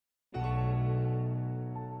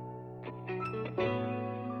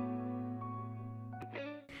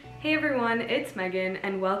Hey everyone, it's Megan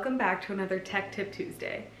and welcome back to another Tech Tip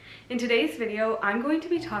Tuesday. In today's video, I'm going to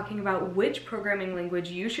be talking about which programming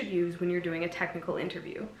language you should use when you're doing a technical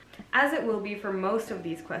interview. As it will be for most of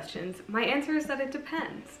these questions, my answer is that it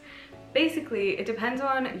depends. Basically, it depends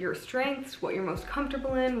on your strengths, what you're most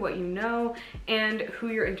comfortable in, what you know, and who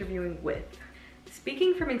you're interviewing with.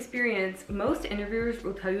 Speaking from experience, most interviewers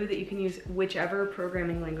will tell you that you can use whichever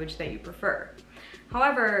programming language that you prefer.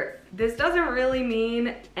 However, this doesn't really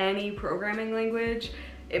mean any programming language.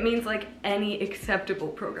 It means like any acceptable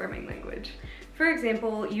programming language. For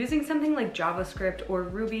example, using something like JavaScript or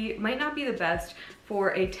Ruby might not be the best for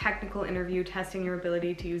a technical interview testing your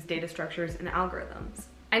ability to use data structures and algorithms.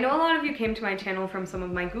 I know a lot of you came to my channel from some of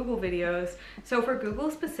my Google videos, so for Google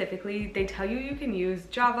specifically, they tell you you can use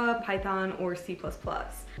Java, Python, or C++.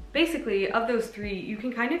 Basically, of those three, you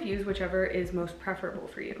can kind of use whichever is most preferable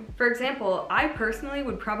for you. For example, I personally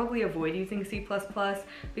would probably avoid using C++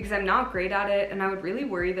 because I'm not great at it and I would really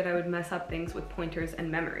worry that I would mess up things with pointers and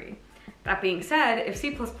memory. That being said, if C++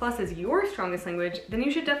 is your strongest language, then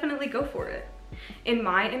you should definitely go for it. In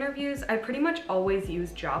my interviews, I pretty much always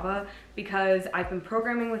use Java because I've been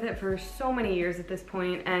programming with it for so many years at this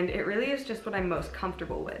point, and it really is just what I'm most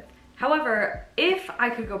comfortable with. However, if I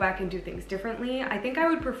could go back and do things differently, I think I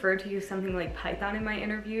would prefer to use something like Python in my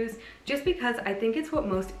interviews, just because I think it's what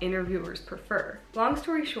most interviewers prefer. Long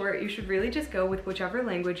story short, you should really just go with whichever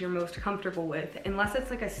language you're most comfortable with, unless it's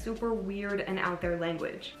like a super weird and out there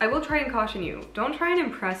language. I will try and caution you, don't try and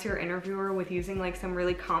impress your interviewer with using like some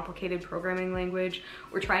really complicated programming language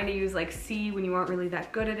or trying to use like C when you aren't really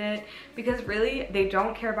that good at it, because really they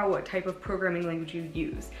don't care about what type of programming language you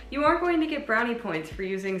use. You aren't going to get brownie points for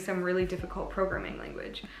using some really difficult programming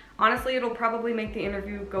language. Honestly, it'll probably make the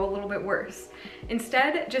interview go a little bit worse.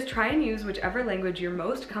 Instead, just try and use whichever language you're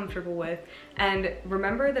most comfortable with, and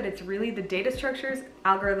remember that it's really the data structures,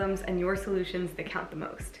 algorithms, and your solutions that count the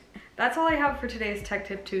most. That's all I have for today's Tech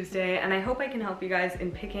Tip Tuesday, and I hope I can help you guys in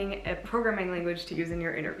picking a programming language to use in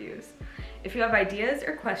your interviews. If you have ideas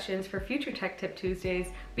or questions for future Tech Tip Tuesdays,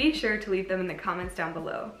 be sure to leave them in the comments down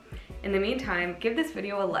below. In the meantime, give this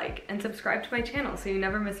video a like and subscribe to my channel so you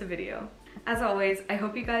never miss a video. As always, I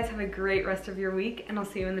hope you guys have a great rest of your week, and I'll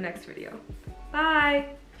see you in the next video.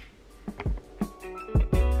 Bye!